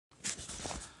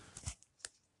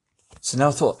So now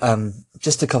I thought,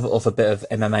 just to cover off a bit of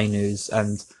MMA news,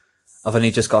 and I've only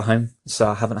just got home, so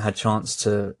I haven't had a chance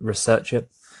to research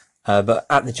it. But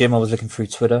at the gym, I was looking through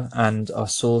Twitter, and I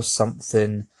saw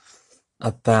something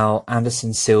about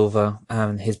Anderson Silva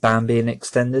and his ban being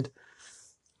extended.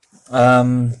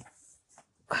 Um,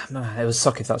 no, it was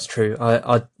suck if that's true.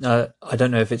 I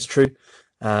don't know if it's true.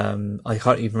 I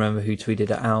can't even remember who tweeted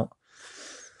it out.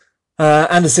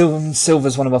 Anderson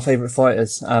Silva's one of my favourite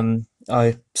fighters.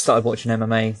 I started watching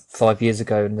MMA 5 years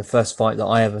ago, and the first fight that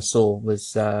I ever saw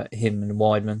was him and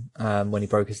Weidman when he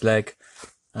broke his leg.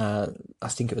 I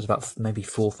think it was about maybe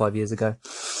 4 or 5 years ago.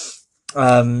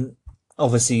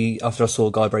 Obviously, after I saw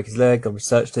a guy break his leg, I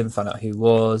researched him, found out who he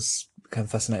was, became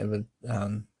fascinated with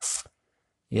some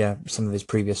of his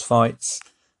previous fights.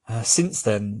 Since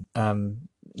then, in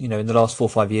the last 4 or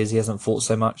 5 years, he hasn't fought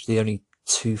so much. The only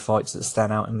two fights that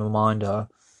stand out in my mind are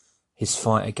his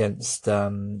fight against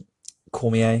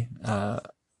Cormier,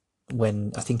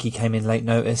 when I think he came in late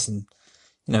notice, and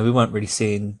we weren't really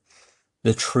seeing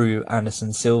the true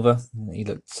Anderson Silva. He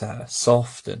looked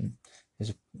soft, and it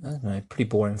was I don't know, pretty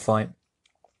boring fight.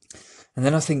 And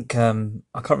then I think I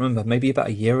can't remember, maybe about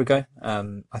a year ago,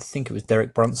 I think it was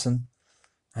Derek Brunson.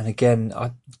 And again,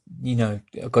 I've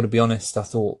got to be honest, I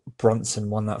thought Brunson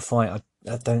won that fight.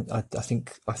 I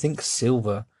think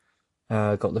Silva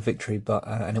got the victory, but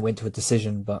and it went to a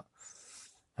decision. But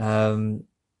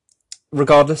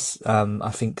regardless,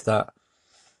 I think that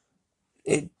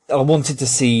I wanted to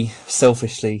see,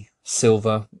 selfishly,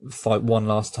 Silva fight one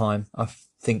last time. I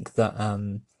think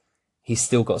that he's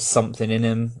still got something in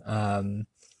him.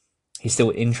 He's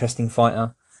still an interesting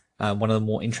fighter, one of the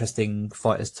more interesting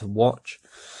fighters to watch.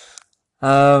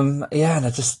 And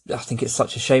I think it's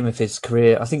such a shame of his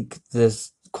career. I think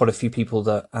there's quite a few people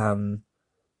that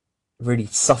really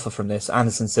suffer from this.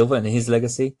 Anderson Silva and his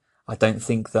legacy. I don't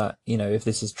think that, if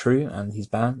this is true and he's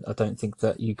banned, I don't think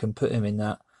that you can put him in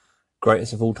that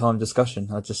greatest of all time discussion.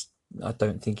 I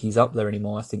don't think he's up there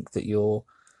anymore. I think that I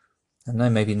don't know,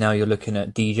 maybe now you're looking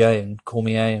at DJ and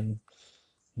Cormier,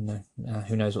 and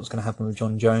who knows what's going to happen with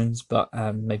John Jones, but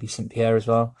maybe St. Pierre as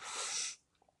well.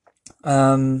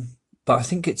 But I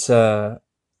think I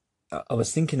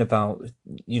was thinking about,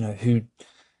 who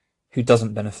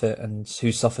doesn't benefit and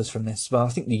who suffers from this. Well, I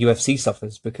think the UFC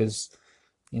suffers because,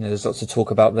 there's lots of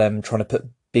talk about them trying to put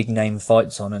big name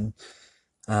fights on, and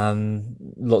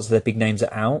lots of their big names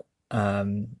are out.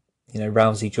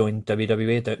 Rousey joined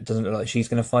WWE. It doesn't look like she's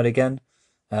going to fight again.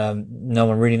 No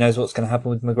one really knows what's going to happen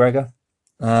with McGregor.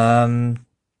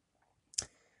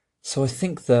 So I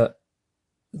think that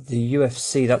the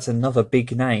UFC, that's another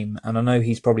big name, and I know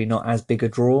he's probably not as big a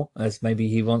draw as maybe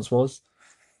he once was,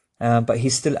 but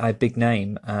he's still a big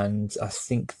name, and I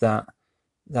think that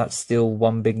that's still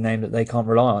one big name that they can't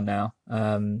rely on now.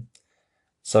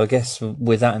 So I guess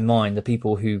with that in mind, the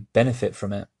people who benefit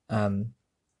from it,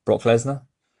 Brock Lesnar.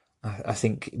 I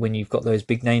think when you've got those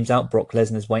big names out, Brock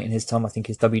Lesnar's waiting his time. I think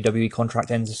his WWE contract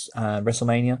ends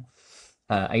WrestleMania,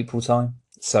 April time.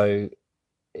 So,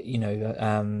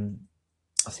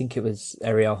 I think it was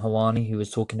Ariel Helwani who was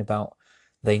talking about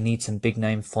they need some big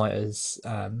name fighters.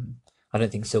 I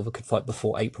don't think Silva could fight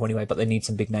before April anyway, but they need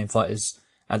some big name fighters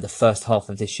at the first half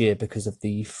of this year because of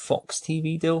the Fox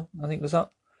TV deal, I think was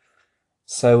up.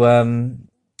 So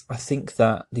I think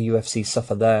that the UFC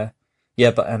suffer there.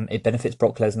 Yeah, but it benefits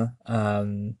Brock Lesnar.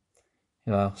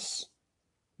 Who else?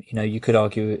 You could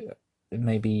argue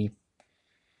maybe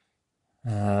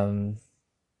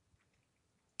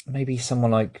maybe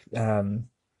someone like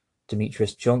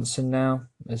Demetrius Johnson now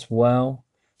as well,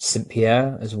 St.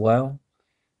 Pierre as well.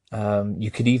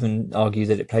 You could even argue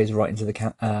that it plays right into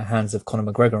the hands of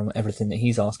Conor McGregor and everything that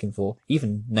he's asking for.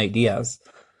 Even Nate Diaz,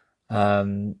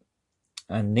 and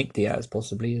Nick Diaz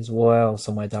possibly as well,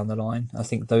 somewhere down the line. I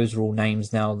think those are all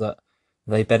names now that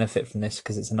they benefit from this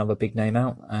because it's another big name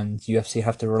out, and UFC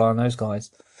have to rely on those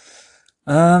guys.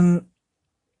 So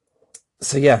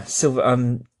yeah,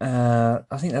 Silva.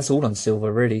 I think that's all on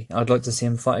Silva really. I'd like to see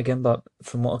him fight again, but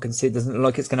from what I can see, it doesn't look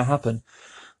like it's going to happen.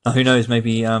 Now, who knows?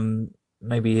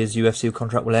 Maybe his UFC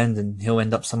contract will end and he'll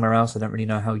end up somewhere else. I don't really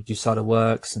know how USADA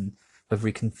works and whether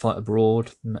he can fight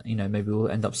abroad. Maybe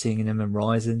we'll end up seeing him in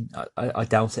Rising. I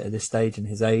doubt it at this stage and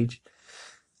his age.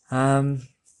 But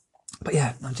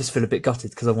yeah, I just feel a bit gutted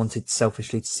because I wanted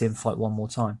selfishly to see him fight one more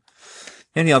time.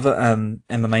 The only other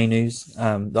MMA news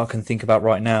that I can think about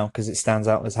right now, because it stands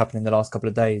out as happening the last couple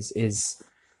of days, is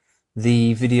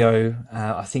the video.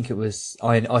 I think it was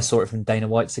I saw it from Dana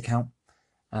White's account,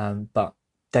 but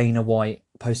Dana White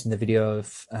posting the video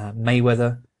of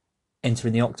Mayweather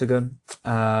entering the octagon.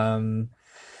 I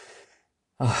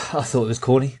thought it was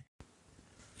corny.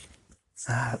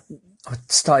 I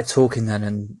started talking then,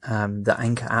 and the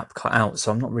Anchor app cut out,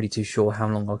 so I'm not really too sure how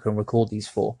long I can record these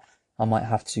for. I might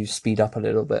have to speed up a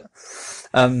little bit.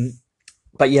 Um,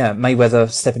 but yeah, Mayweather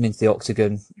stepping into the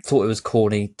octagon, thought it was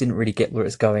corny, didn't really get where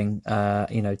it's going.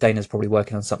 Dana's probably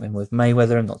working on something with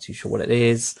Mayweather. I'm not too sure what it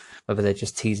is, whether they're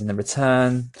just teasing the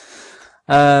return.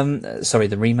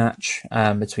 The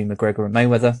rematch between McGregor and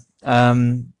Mayweather.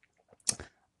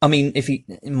 I mean,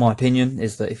 in my opinion,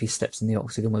 is that if he steps in the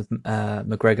octagon with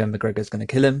McGregor's going to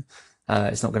kill him.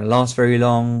 It's not going to last very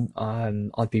long.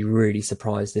 I'd be really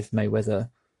surprised if Mayweather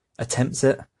attempts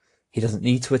it. He doesn't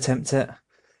need to attempt it.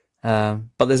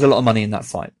 But there's a lot of money in that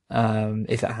fight,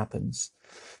 if it happens.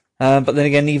 But then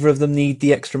again, neither of them need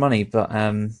the extra money, but,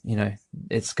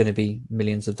 it's going to be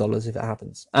millions of dollars if it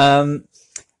happens.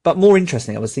 But more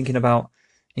interesting, I was thinking about,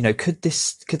 could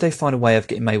they find a way of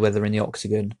getting Mayweather in the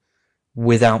octagon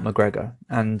without McGregor,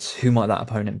 and who might that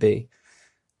opponent be?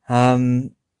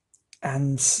 And,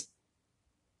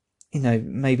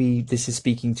 maybe this is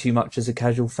speaking too much as a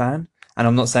casual fan, and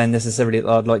I'm not saying necessarily that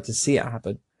I'd like to see it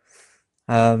happen.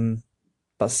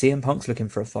 But CM Punk's looking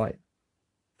for a fight,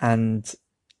 and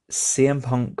CM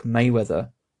Punk Mayweather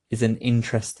is an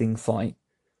interesting fight.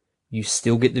 You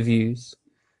still get the views,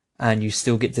 and you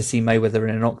still get to see Mayweather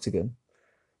in an octagon.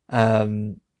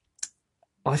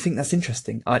 I think that's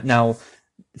interesting. Now,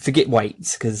 forget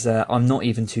weights, because I'm not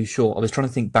even too sure. I was trying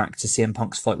to think back to CM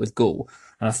Punk's fight with Gall,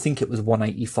 and I think it was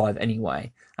 185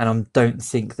 anyway. And I don't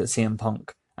think that CM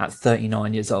Punk, at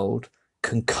 39 years old,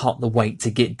 can cut the weight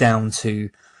to get down to,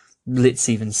 let's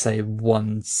even say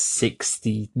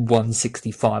 160,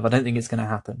 165. I don't think it's going to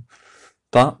happen.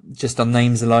 But just on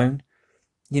names alone,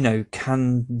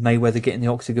 can Mayweather get in the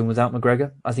octagon without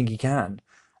McGregor? I think he can.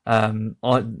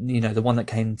 The one that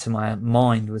came to my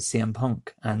mind was CM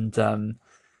Punk, and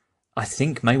I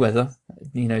think Mayweather,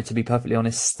 to be perfectly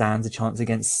honest, stands a chance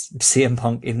against CM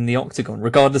Punk in the octagon,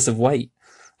 regardless of weight.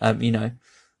 So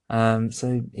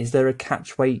is there a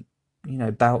catch weight,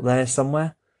 bout there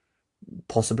somewhere?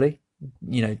 Possibly.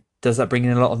 Does that bring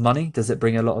in a lot of money? Does it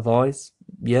bring a lot of eyes?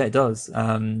 Yeah, it does.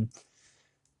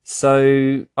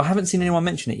 So I haven't seen anyone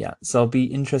mention it yet. So I'll be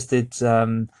interested.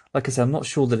 Like I said, I'm not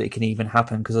sure that it can even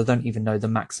happen, because I don't even know the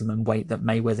maximum weight that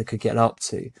Mayweather could get up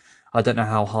to. I don't know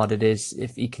how hard it is,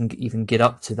 if he can even get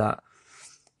up to that,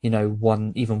 even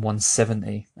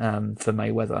 170 for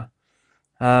Mayweather.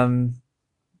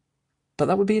 But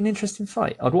that would be an interesting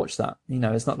fight. I'd watch that.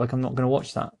 It's not like I'm not going to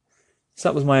watch that. So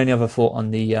that was my only other thought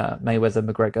on the Mayweather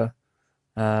McGregor.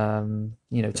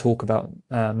 Talk about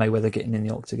Mayweather getting in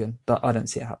the octagon, but I don't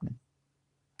see it happening.